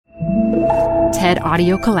TED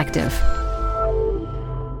Audio Collective.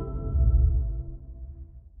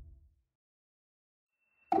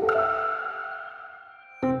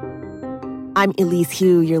 I'm Elise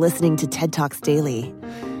Hu. You're listening to TED Talks Daily.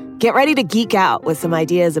 Get ready to geek out with some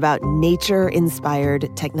ideas about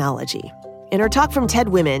nature-inspired technology. In her talk from TED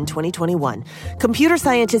Women 2021, computer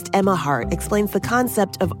scientist Emma Hart explains the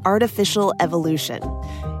concept of artificial evolution.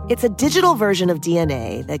 It's a digital version of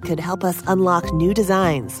DNA that could help us unlock new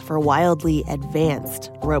designs for wildly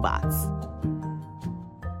advanced robots.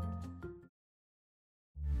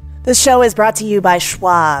 This show is brought to you by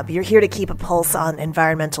Schwab. You're here to keep a pulse on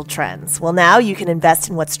environmental trends. Well, now you can invest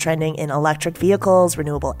in what's trending in electric vehicles,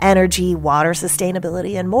 renewable energy, water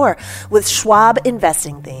sustainability, and more with Schwab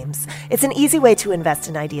Investing Themes. It's an easy way to invest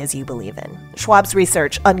in ideas you believe in. Schwab's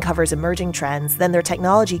research uncovers emerging trends, then their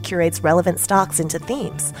technology curates relevant stocks into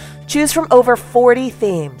themes. Choose from over 40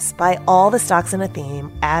 themes. Buy all the stocks in a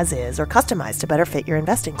theme as is or customized to better fit your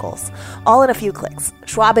investing goals. All in a few clicks.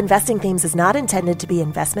 Schwab Investing Themes is not intended to be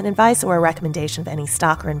investment advice or a recommendation of any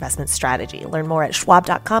stock or investment strategy. Learn more at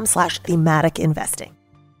schwab.com/thematic investing.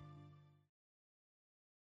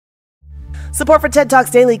 Support for TED Talks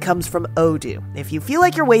Daily comes from Odoo. If you feel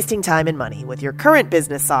like you're wasting time and money with your current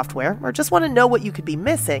business software or just want to know what you could be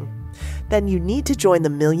missing, then you need to join the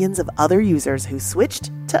millions of other users who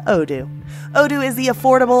switched to Odoo. Odoo is the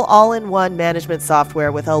affordable all-in-one management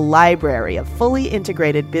software with a library of fully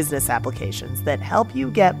integrated business applications that help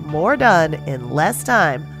you get more done in less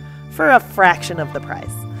time for a fraction of the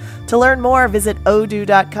price. To learn more, visit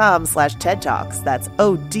odoo.com/TED Talks. That's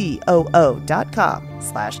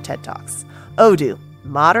ODOO.com/TED Talks. Odoo,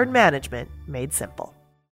 modern management made simple.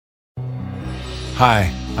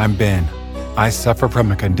 Hi, I'm Ben. I suffer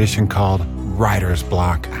from a condition called writer's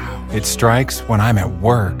block. It strikes when I'm at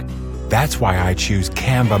work. That's why I choose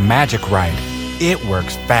Canva Magic Write. It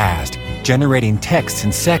works fast, generating text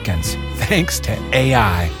in seconds, thanks to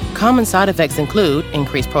AI. Common side effects include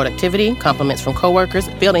increased productivity, compliments from coworkers,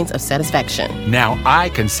 feelings of satisfaction. Now I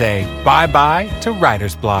can say bye-bye to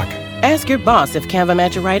writer's block. Ask your boss if Canva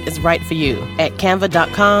Magic Write is right for you at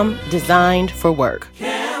canva.com, designed for work.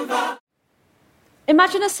 Canva.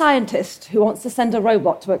 Imagine a scientist who wants to send a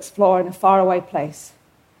robot to explore in a faraway place.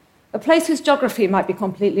 A place whose geography might be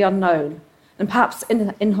completely unknown and perhaps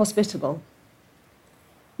inhospitable.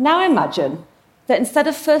 Now imagine that instead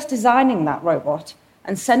of first designing that robot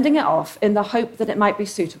and sending it off in the hope that it might be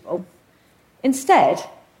suitable, instead,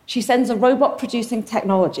 she sends a robot-producing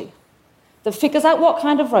technology that figures out what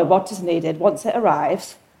kind of robot is needed once it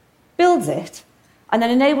arrives, builds it, and then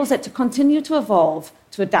enables it to continue to evolve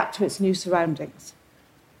to adapt to its new surroundings.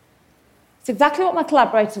 It's exactly what my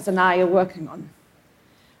collaborators and I are working on.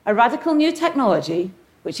 A radical new technology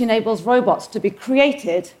which enables robots to be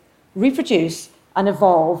created, reproduce, and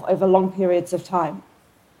evolve over long periods of time.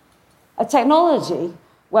 A technology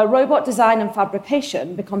where robot design and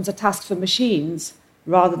fabrication becomes a task for machines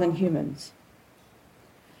rather than humans.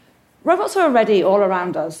 Robots are already all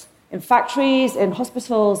around us, in factories, in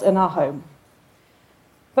hospitals, in our home.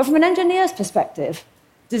 But from an engineer's perspective,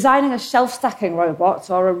 designing a shelf-stacking robot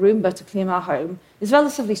or a Roomba to clean our home is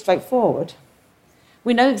relatively straightforward.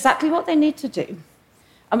 We know exactly what they need to do,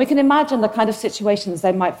 and we can imagine the kind of situations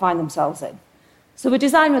they might find themselves in. So we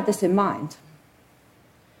design with this in mind.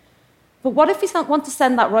 But what if we want to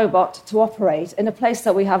send that robot to operate in a place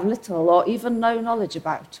that we have little or even no knowledge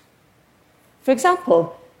about? For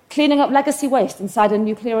example, cleaning up legacy waste inside a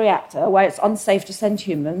nuclear reactor where it's unsafe to send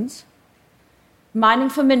humans, mining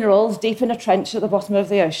for minerals deep in a trench at the bottom of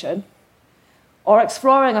the ocean, or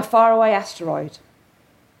exploring a faraway asteroid.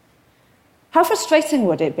 How frustrating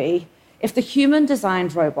would it be if the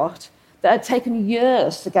human-designed robot that had taken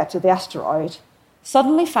years to get to the asteroid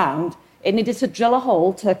suddenly found it needed to drill a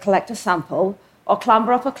hole to collect a sample or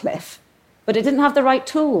clamber up a cliff, but it didn't have the right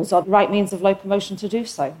tools or the right means of locomotion to do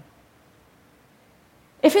so?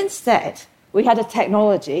 If instead we had a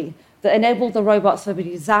technology that enabled the robots to be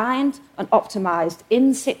designed and optimized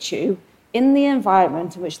in situ in the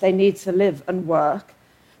environment in which they need to live and work,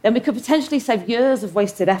 then we could potentially save years of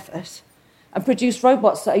wasted effort and produce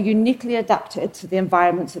robots that are uniquely adapted to the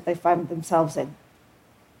environments that they find themselves in.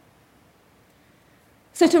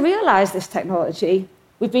 So to realize this technology,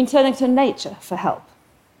 we've been turning to nature for help.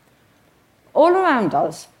 All around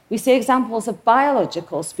us, we see examples of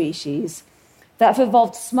biological species that have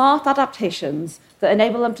evolved smart adaptations that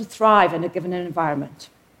enable them to thrive in a given environment.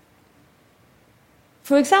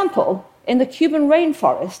 For example, in the Cuban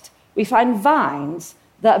rainforest, we find vines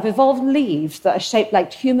that have evolved leaves that are shaped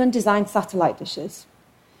like human-designed satellite dishes.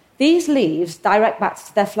 These leaves direct bats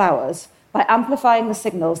to their flowers by amplifying the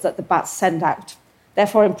signals that the bats send out,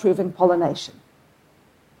 therefore improving pollination.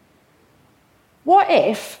 What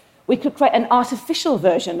if we could create an artificial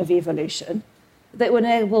version of evolution that would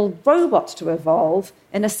enable robots to evolve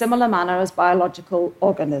in a similar manner as biological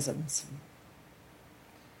organisms?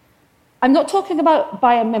 I'm not talking about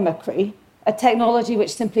biomimicry, a technology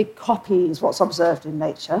which simply copies what's observed in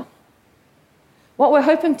nature. What we're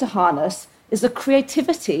hoping to harness is the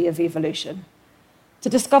creativity of evolution, to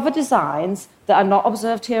discover designs that are not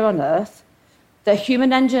observed here on Earth, that a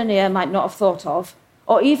human engineer might not have thought of,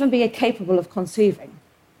 or even be capable of conceiving.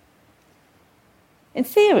 In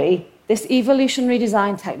theory, this evolutionary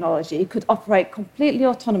design technology could operate completely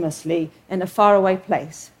autonomously in a faraway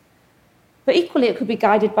place. But equally, it could be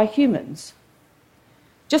guided by humans.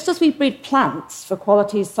 Just as we breed plants for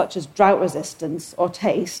qualities such as drought resistance or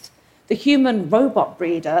taste, the human robot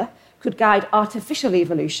breeder could guide artificial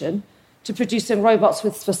evolution to producing robots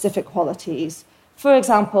with specific qualities. For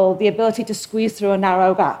example, the ability to squeeze through a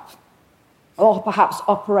narrow gap, or perhaps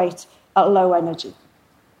operate at low energy.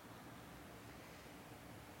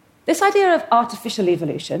 This idea of artificial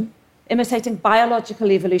evolution, imitating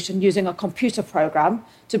biological evolution using a computer program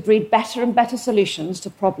to breed better and better solutions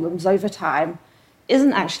to problems over time,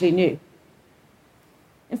 isn't actually new.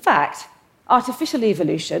 In fact, artificial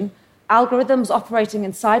evolution, algorithms operating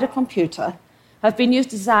inside a computer, have been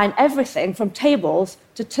used to design everything from tables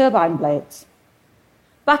to turbine blades.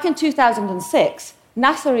 Back in 2006,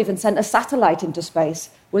 NASA even sent a satellite into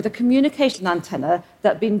space with a communication antenna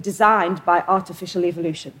that had been designed by artificial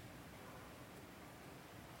evolution.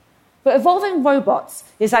 But evolving robots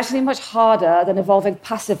is actually much harder than evolving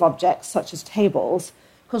passive objects such as tables,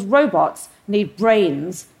 because robots need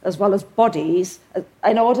brains as well as bodies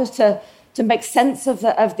in order to make sense of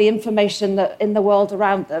the information that in the world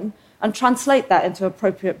around them and translate that into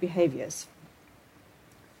appropriate behaviors.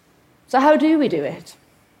 So how do we do it?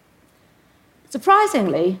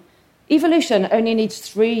 Surprisingly, evolution only needs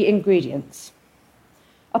 3 ingredients: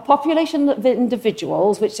 a population of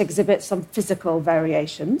individuals which exhibit some physical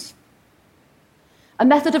variations, a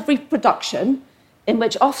method of reproduction in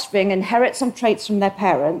which offspring inherit some traits from their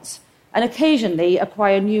parents and occasionally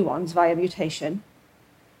acquire new ones via mutation,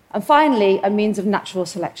 and finally, a means of natural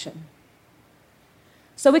selection.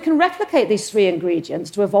 So we can replicate these 3 ingredients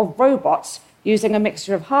to evolve robots using a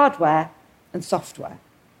mixture of hardware and software.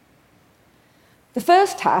 The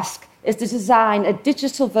first task is to design a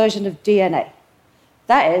digital version of DNA.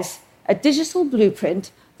 That is, a digital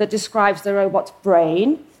blueprint that describes the robot's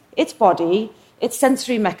brain, its body, its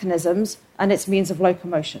sensory mechanisms, and its means of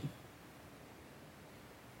locomotion.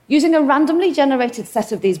 Using a randomly generated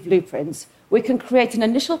set of these blueprints, we can create an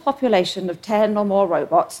initial population of 10 or more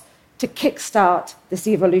robots to kickstart this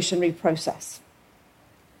evolutionary process.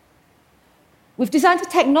 We've designed a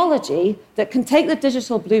technology that can take the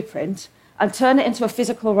digital blueprint and turn it into a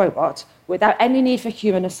physical robot without any need for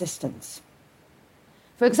human assistance.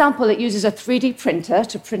 For example, it uses a 3D printer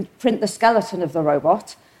to print the skeleton of the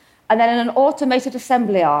robot, and then an automated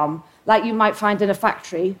assembly arm, like you might find in a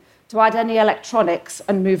factory, to add any electronics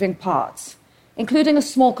and moving parts, including a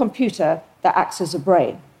small computer that acts as a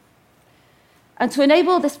brain. And to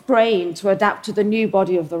enable this brain to adapt to the new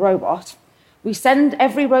body of the robot, we send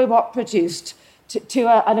every robot produced to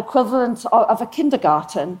an equivalent of a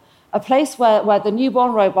kindergarten, a place where the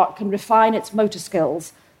newborn robot can refine its motor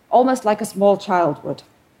skills, almost like a small child would.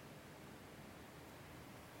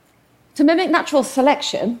 To mimic natural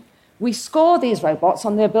selection, we score these robots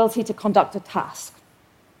on the ability to conduct a task.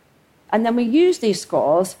 And then we use these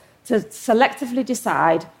scores to selectively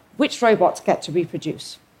decide which robots get to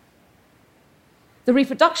reproduce. The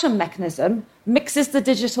reproduction mechanism mixes the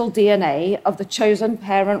digital DNA of the chosen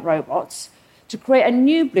parent robots to create a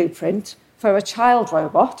new blueprint for a child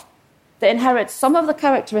robot that inherits some of the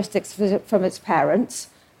characteristics from its parents,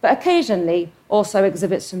 but occasionally also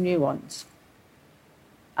exhibits some new ones.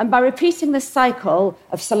 And by repeating this cycle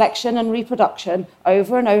of selection and reproduction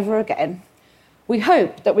over and over again, we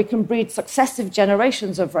hope that we can breed successive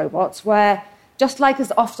generations of robots where, just like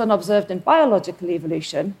is often observed in biological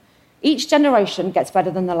evolution, each generation gets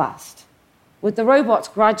better than the last, with the robots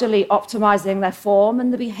gradually optimizing their form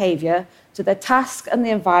and the behavior to their task and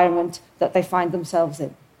the environment that they find themselves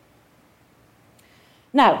in.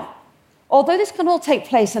 Now, although this can all take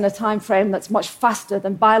place in a time frame that's much faster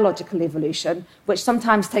than biological evolution, which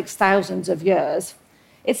sometimes takes thousands of years,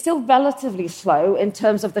 it's still relatively slow in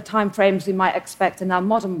terms of the time frames we might expect in our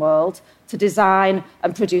modern world to design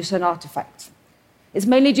and produce an artifact. It's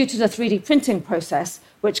mainly due to the 3D printing process,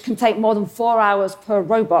 which can take more than 4 hours per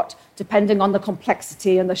robot, depending on the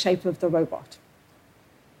complexity and the shape of the robot.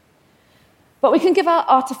 But we can give our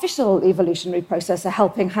artificial evolutionary process a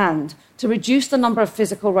helping hand to reduce the number of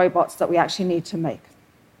physical robots that we actually need to make.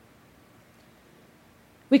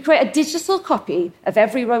 We create a digital copy of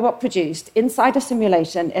every robot produced inside a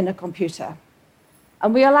simulation in a computer.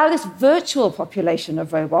 And we allow this virtual population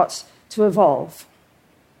of robots to evolve.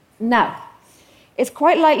 Now, it's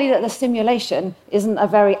quite likely that the simulation isn't a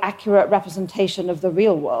very accurate representation of the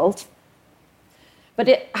real world, but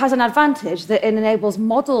it has an advantage that it enables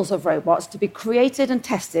models of robots to be created and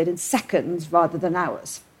tested in seconds rather than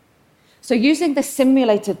hours. So using this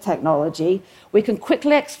simulated technology, we can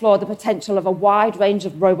quickly explore the potential of a wide range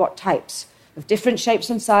of robot types, of different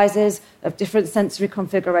shapes and sizes, of different sensory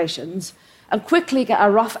configurations, and quickly get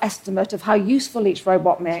a rough estimate of how useful each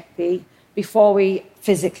robot may be before we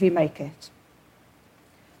physically make it.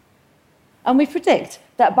 And we predict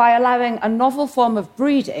that by allowing a novel form of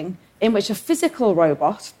breeding in which a physical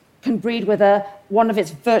robot can breed with one of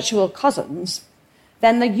its virtual cousins,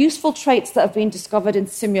 then the useful traits that have been discovered in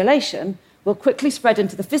simulation will quickly spread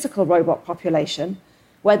into the physical robot population,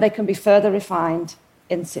 where they can be further refined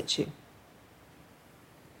in situ.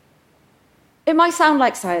 It might sound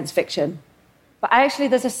like science fiction, but actually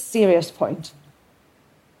there's a serious point.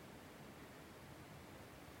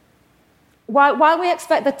 While we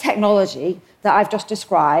expect the technology that I've just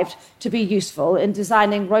described to be useful in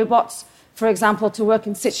designing robots, for example, to work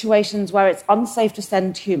in situations where it's unsafe to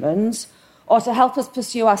send humans, or to help us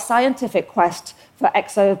pursue our scientific quest for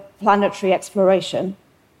exoplanetary exploration,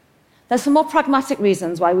 there's some more pragmatic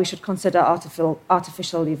reasons why we should consider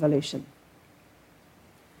artificial evolution.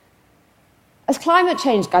 As climate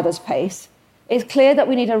change gathers pace, it's clear that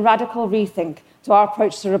we need a radical rethink to our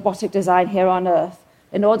approach to robotic design here on Earth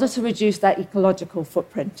in order to reduce their ecological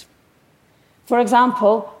footprint. For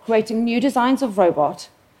example, creating new designs of robot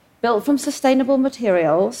built from sustainable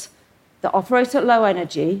materials that operate at low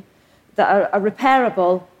energy, that are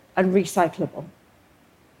repairable and recyclable.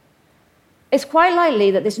 It's quite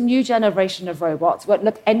likely that this new generation of robots won't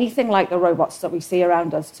look anything like the robots that we see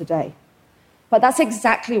around us today. But that's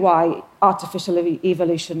exactly why artificial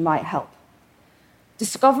evolution might help.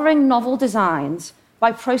 Discovering novel designs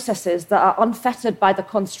by processes that are unfettered by the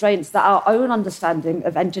constraints that our own understanding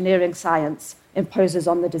of engineering science imposes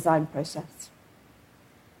on the design process.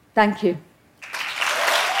 Thank you.